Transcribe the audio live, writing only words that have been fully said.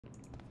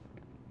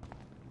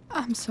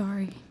I'm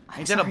sorry.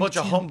 Ain't that a bunch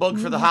of humbug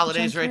for the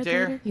holidays right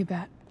there? You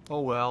bet.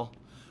 Oh well.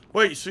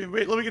 Wait,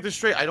 let me get this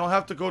straight. I don't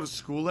have to go to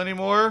school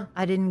anymore?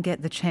 I didn't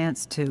get the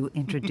chance to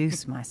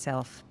introduce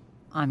myself.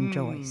 I'm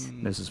Joyce.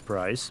 Mrs.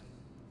 Price?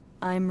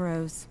 I'm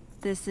Rose.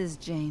 This is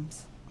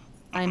James.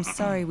 I'm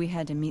sorry we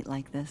had to meet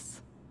like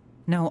this.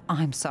 No,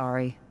 I'm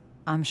sorry.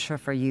 I'm sure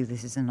for you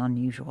this is an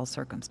unusual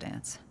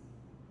circumstance.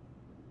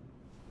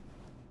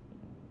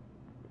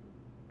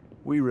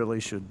 We really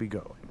should be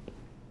going.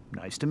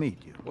 Nice to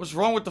meet you. What's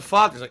wrong with the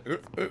father?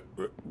 He's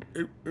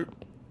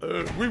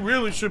like, we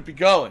really should be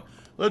going.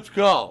 Let's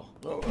go.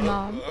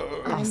 Mom,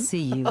 I'll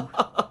see you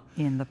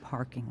in the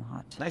parking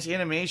lot. Nice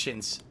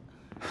animations.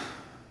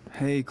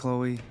 Hey,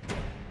 Chloe.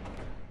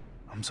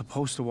 I'm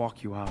supposed to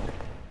walk you out.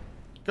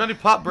 Got any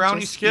pop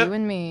brownie, just Skip? you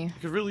and me. You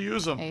could really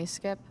use them. Hey,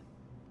 Skip.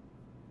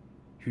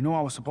 You know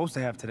I was supposed to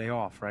have today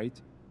off, right?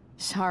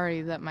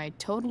 Sorry that my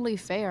totally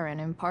fair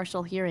and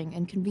impartial hearing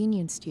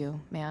inconvenienced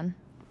you, man.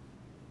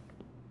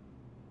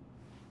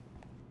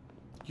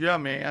 Yeah,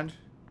 man.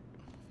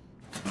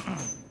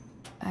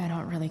 I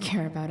don't really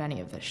care about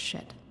any of this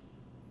shit.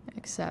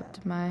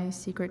 Except my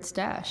secret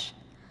stash.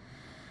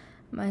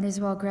 Might as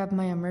well grab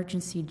my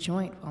emergency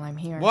joint while I'm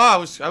here.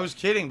 Wow, I was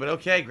kidding, but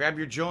okay, grab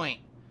your joint.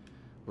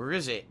 Where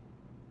is it?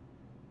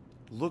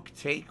 Look,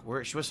 take.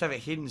 Where she must have it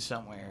hidden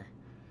somewhere.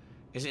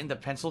 Is it in the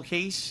pencil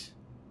case?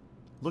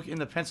 Look in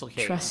the pencil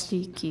case.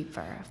 Trusty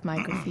keeper of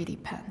my graffiti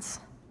pens.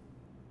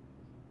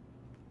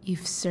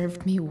 You've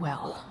served me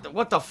well.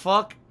 What the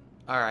fuck?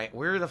 Alright,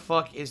 where the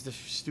fuck is the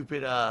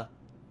stupid,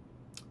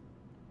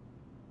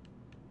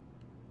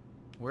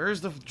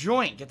 where's the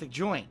joint? Get the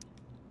joint.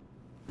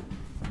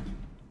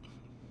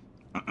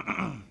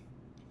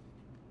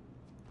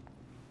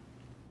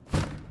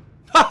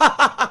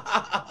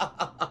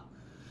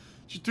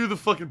 She threw the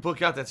fucking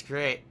book out. That's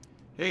great.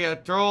 Here you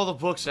go. Throw all the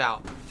books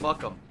out.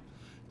 Fuck them.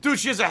 Dude,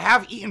 she has a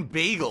half-eaten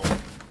bagel.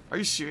 Are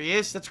you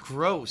serious? That's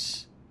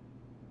gross.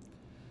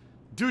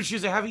 Dude, she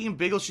has a half-eaten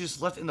bagel she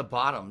just left in the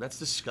bottom. That's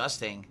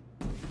disgusting.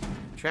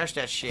 Trash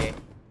that shit.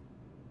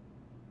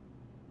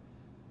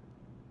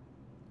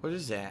 What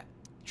is that?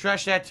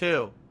 Trash that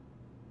too.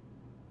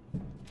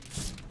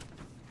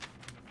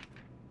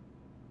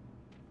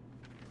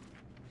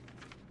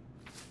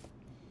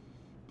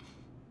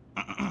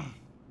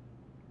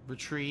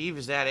 Retrieve,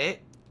 is that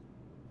it?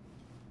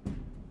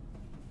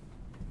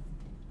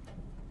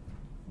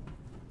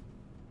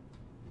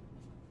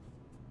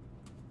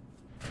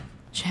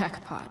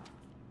 Jackpot.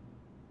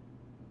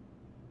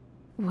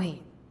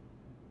 Wait.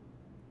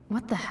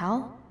 What the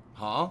hell?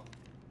 Huh?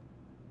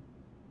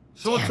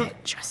 Damn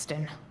it,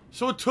 Justin.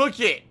 Someone took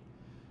it.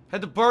 Had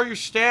to borrow your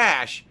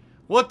stash.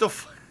 What the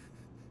f...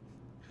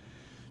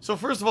 So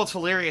first of all, it's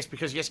hilarious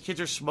because yes,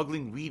 kids are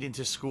smuggling weed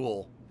into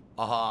school.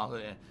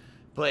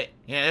 But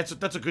yeah,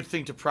 that's a good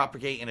thing to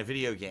propagate in a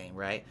video game,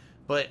 right?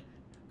 But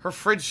her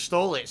friend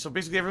stole it, so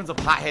basically everyone's a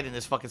pothead in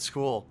this fucking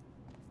school.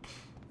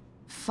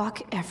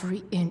 Fuck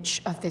every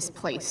inch of this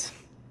place.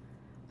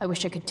 I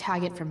wish I could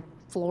tag it from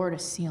floor to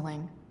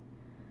ceiling.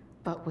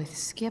 But with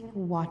Skip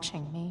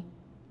watching me...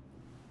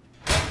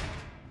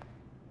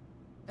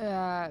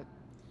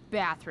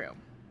 bathroom.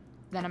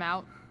 Then I'm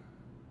out.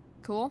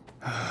 Cool?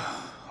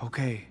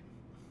 Okay.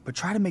 But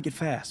try to make it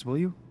fast, will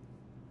you?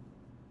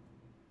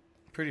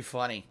 Pretty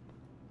funny.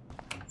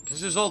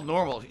 This is all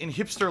normal. In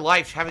hipster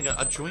life, having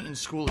a joint in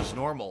school is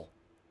normal.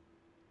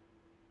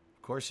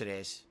 Of course it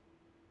is.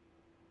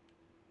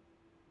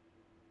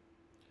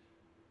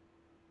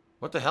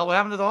 What the hell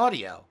happened to the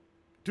audio?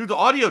 Dude, the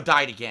audio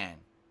died again.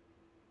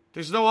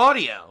 There's no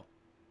audio.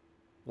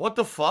 What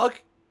the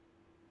fuck?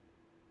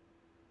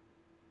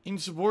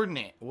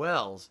 Insubordinate.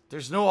 Wells.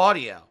 There's no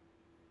audio.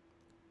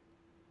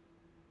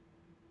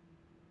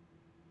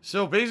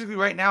 So basically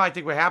right now I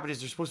think what happened is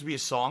there's supposed to be a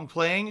song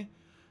playing.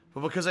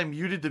 But because I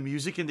muted the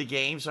music in the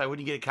game so I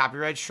wouldn't get a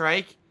copyright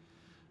strike.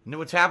 And then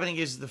what's happening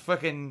is the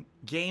fucking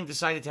game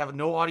decided to have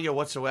no audio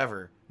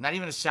whatsoever. Not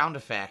even a sound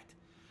effect.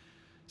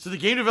 So the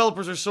game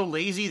developers are so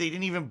lazy they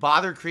didn't even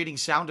bother creating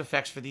sound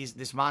effects for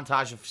this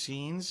montage of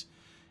scenes.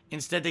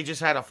 Instead they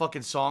just had a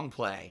fucking song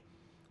play.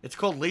 It's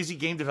called Lazy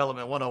Game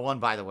Development 101,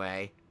 by the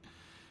way.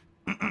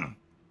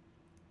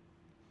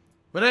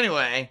 But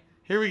anyway,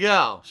 here we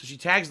go. So she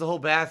tags the whole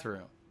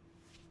bathroom.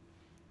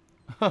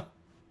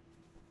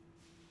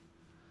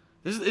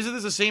 Isn't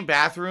this the same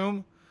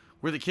bathroom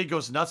where the kid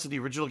goes nuts in the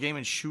original game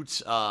and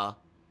shoots her?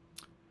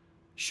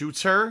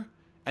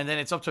 And then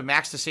it's up to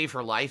Max to save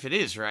her life? It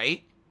is,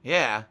 right?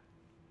 Yeah.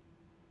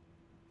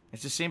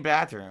 It's the same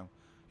bathroom.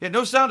 Yeah,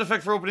 no sound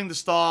effect for opening the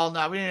stall.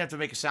 No, we didn't have to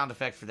make a sound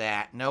effect for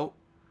that. Nope.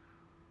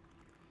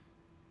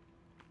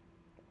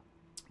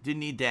 Didn't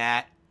need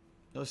that.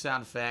 No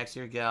sound effects.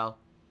 Here we go.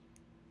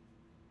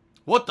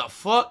 What the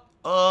fuck?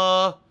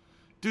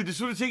 Dude, this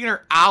would have taken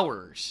her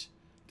hours.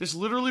 This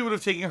literally would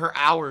have taken her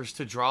hours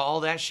to draw all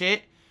that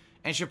shit.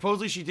 And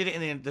supposedly she did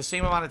it in the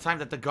same amount of time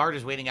that the guard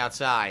is waiting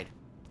outside.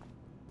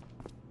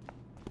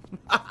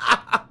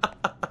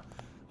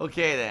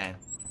 Okay, then.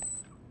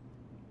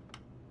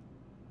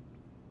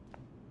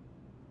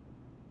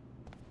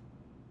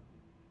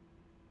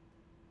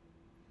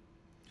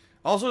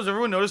 Also, has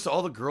everyone noticed that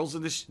all the girls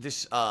in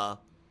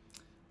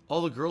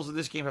all the girls in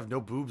this game have no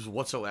boobs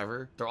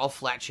whatsoever? They're all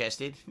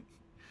flat-chested.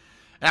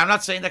 And I'm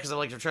not saying that because I'm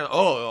like, they're trying to,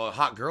 oh, a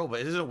hot girl,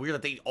 but isn't it weird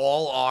that they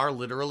all are,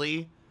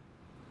 literally?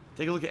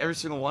 Take a look at every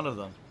single one of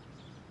them.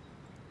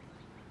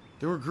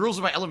 There were girls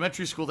in my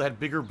elementary school that had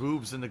bigger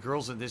boobs than the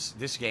girls in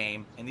this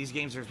game. And these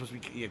games are supposed to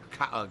be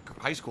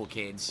high school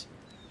kids.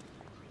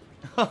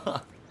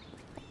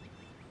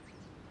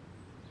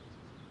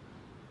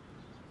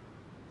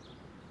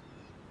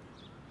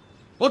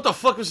 What the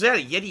fuck was that?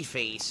 A Yeti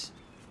face?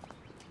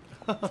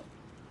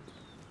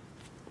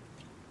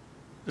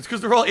 It's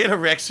because they're all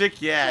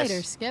anorexic? Yes.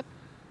 Later, Skip.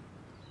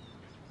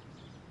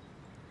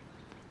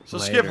 So,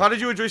 Later. Skip, how did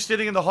you enjoy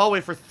standing in the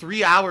hallway for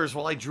 3 hours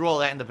while I drew all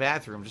that in the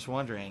bathroom? Just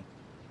wondering.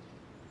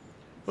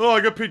 Oh,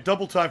 I got paid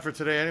double time for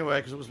today anyway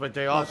because it was my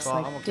day off, Looks so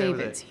like I'm okay with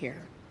David's it.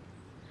 here.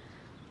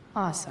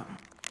 Awesome.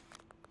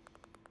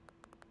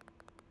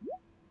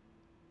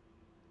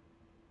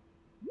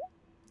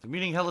 The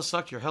meeting hella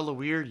sucked. You're hella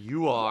weird.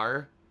 You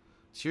are.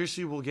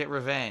 Seriously, we'll get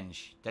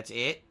revenge. That's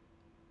it?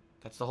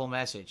 That's the whole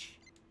message.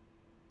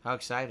 How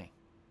exciting.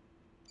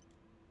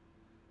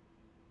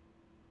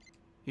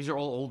 These are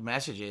all old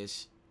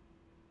messages.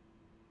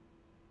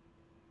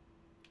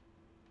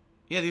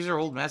 Yeah, these are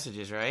old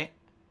messages, right?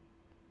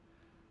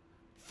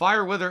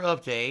 Fire weather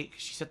update.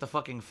 She set the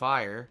fucking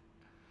fire.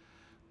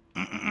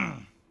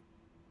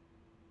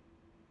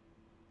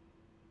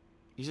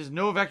 He says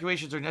no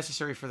evacuations are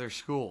necessary for their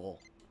school.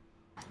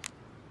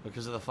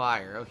 Because of the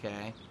fire.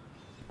 Okay.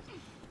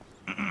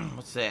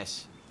 What's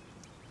this?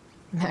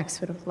 Max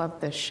would have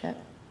loved this shit.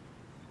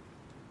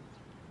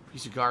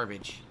 Piece of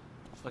garbage.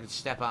 Fucking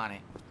step on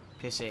it.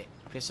 Piss it.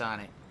 Piss on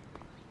it.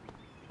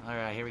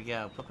 Alright, here we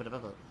go.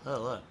 Oh,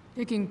 look.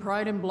 Taking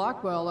pride in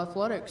Blackwell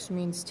athletics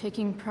means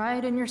taking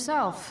pride in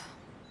yourself.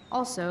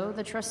 Also,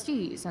 the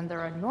trustees and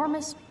their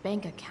enormous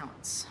bank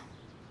accounts.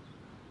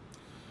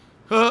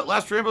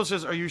 Last Rambo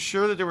says, are you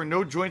sure that there were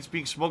no joints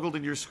being smuggled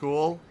in your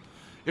school?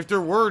 If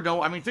there were,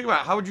 no. I mean, think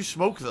about it. How would you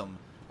smoke them?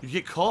 You'd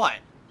get caught.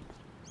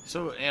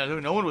 So, you know,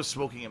 no one was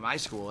smoking in my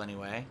school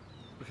anyway.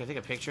 Can I take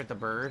a picture at the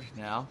bird?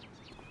 No.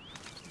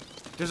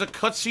 There's a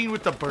cutscene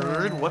with the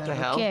bird? What the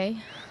hell? Okay.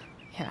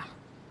 Yeah.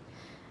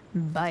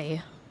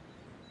 Bye.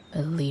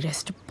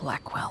 Elitist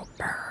Blackwell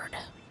bird.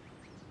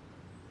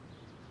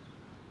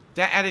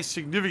 That added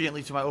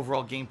significantly to my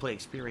overall gameplay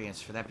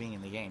experience for that being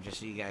in the game, just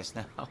so you guys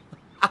know.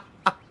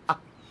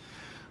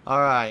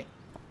 Alright.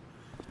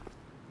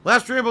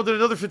 Last Rambo did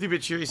another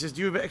 50-bit cheer. He says,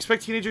 do you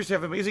expect teenagers to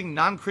have amazing,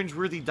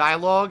 non-cringeworthy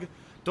dialogue?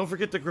 Don't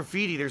forget the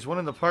graffiti. There's one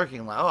in the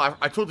parking lot. Oh,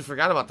 I totally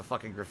forgot about the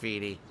fucking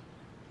graffiti.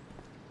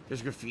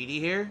 There's graffiti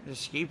here?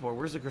 There's a skateboard.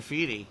 Where's the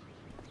graffiti?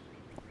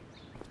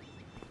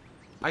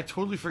 I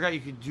totally forgot you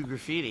could do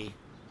graffiti.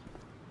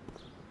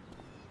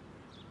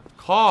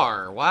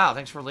 Car. Wow,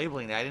 thanks for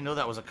labeling that. I didn't know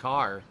that was a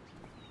car.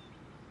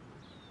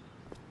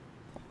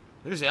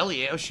 There's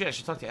Elliot. Oh shit, I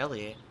should talk to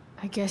Elliot.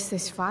 I guess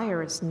this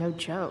fire is no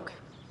joke.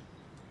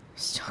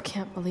 Still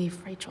can't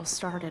believe Rachel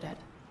started it.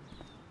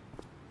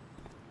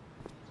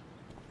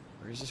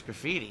 Where's this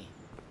graffiti?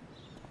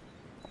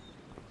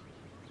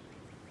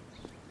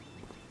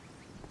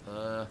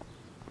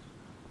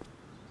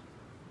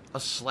 A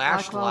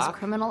slashed Blackwell's lock?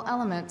 criminal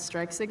element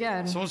strikes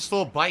again. Someone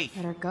stole a bike.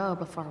 Better go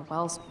before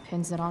Wells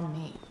pins it on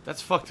me.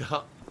 That's fucked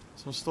up.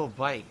 Someone stole a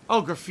bike.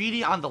 Oh,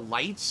 graffiti on the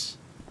lights?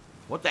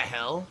 What the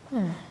hell?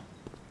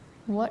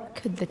 What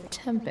could the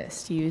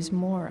Tempest use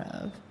more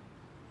of?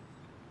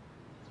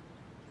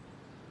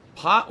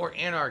 Pot or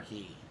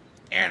anarchy?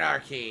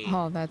 Anarchy.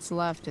 All that's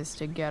left is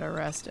to get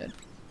arrested.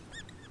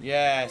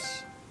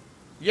 Yes.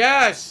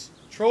 Yes!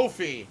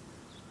 Trophy.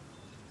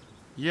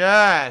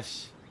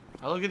 Yes.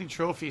 I love getting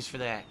trophies for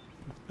that.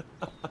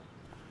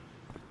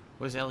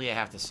 What does Elliot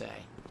have to say?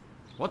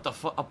 What the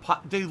fuck? A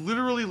pot? They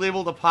literally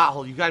labeled a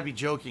pothole. You gotta be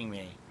joking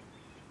me.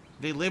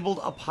 They labeled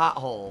a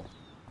pothole.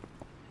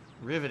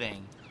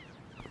 Riveting.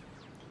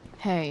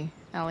 Hey,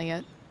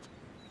 Elliot.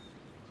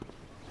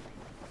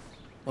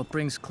 What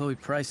brings Chloe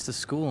Price to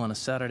school on a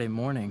Saturday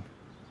morning?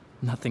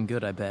 Nothing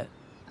good, I bet.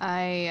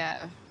 I,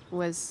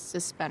 was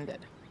suspended.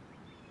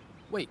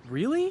 Wait,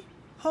 really?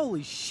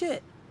 Holy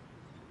shit!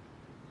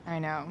 I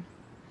know.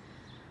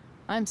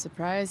 I'm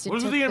surprised it What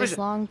is took the this animation?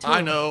 long too.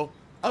 I know.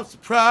 I'm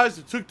surprised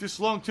it took this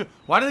long too.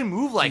 Why do they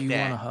move like Do you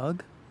that? want a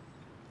hug?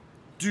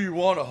 Do you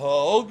want a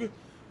hug?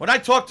 When I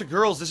talk to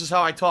girls, this is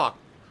how I talk.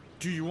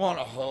 Do you want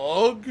a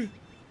hug?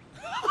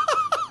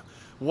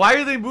 Why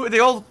are they moving?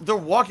 They're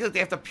walking like they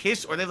have to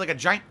piss, or they have like a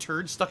giant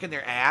turd stuck in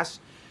their ass,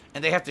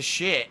 and they have to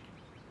shit.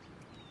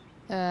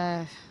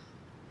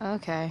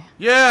 Okay.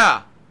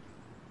 Yeah.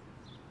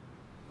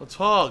 Let's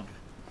hug.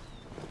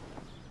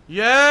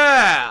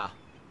 Yeah.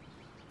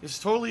 This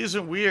totally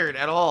isn't weird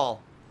at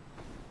all.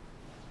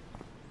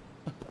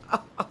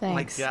 Oh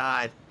my Thanks.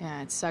 god.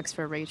 Yeah, it sucks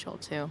for Rachel,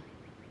 too.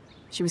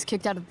 She was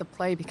kicked out of the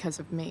play because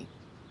of me.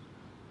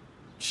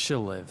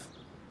 She'll live.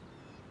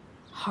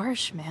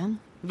 Harsh, man.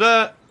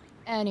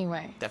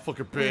 Anyway, That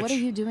fucking bitch. What are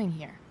you doing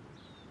here?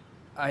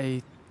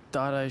 I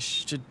thought I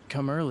should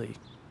come early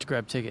to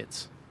grab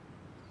tickets.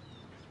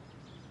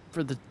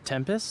 For the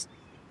Tempest?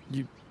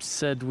 You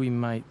said we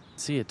might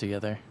see it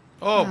together.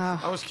 Oh,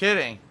 I was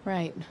kidding.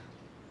 Right.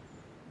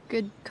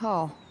 Good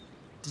call.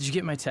 Did you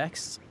get my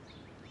text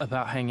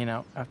about hanging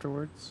out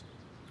afterwards?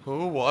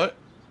 Who? What?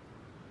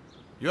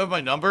 You have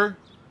my number?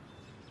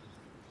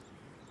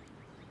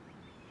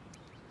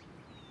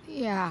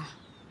 Yeah.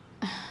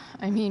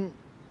 I mean,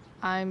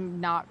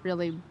 I'm not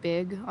really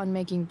big on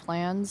making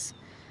plans,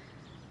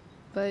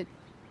 but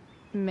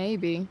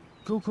maybe.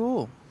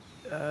 Cool.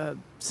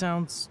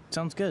 Sounds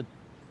good.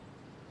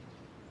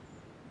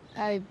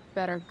 I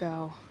better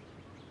go.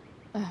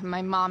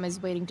 My mom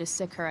is waiting to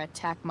sick her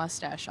attack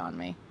mustache on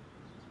me.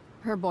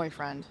 Her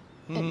boyfriend.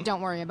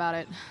 Don't worry about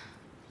it.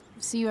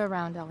 See you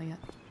around, Elliot.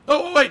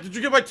 Oh, wait, did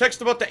you get my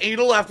text about the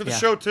anal after the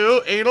show,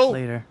 too? Anal?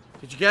 Later.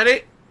 Did you get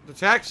it? The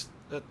text?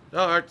 Oh,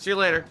 all right, see you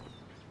later.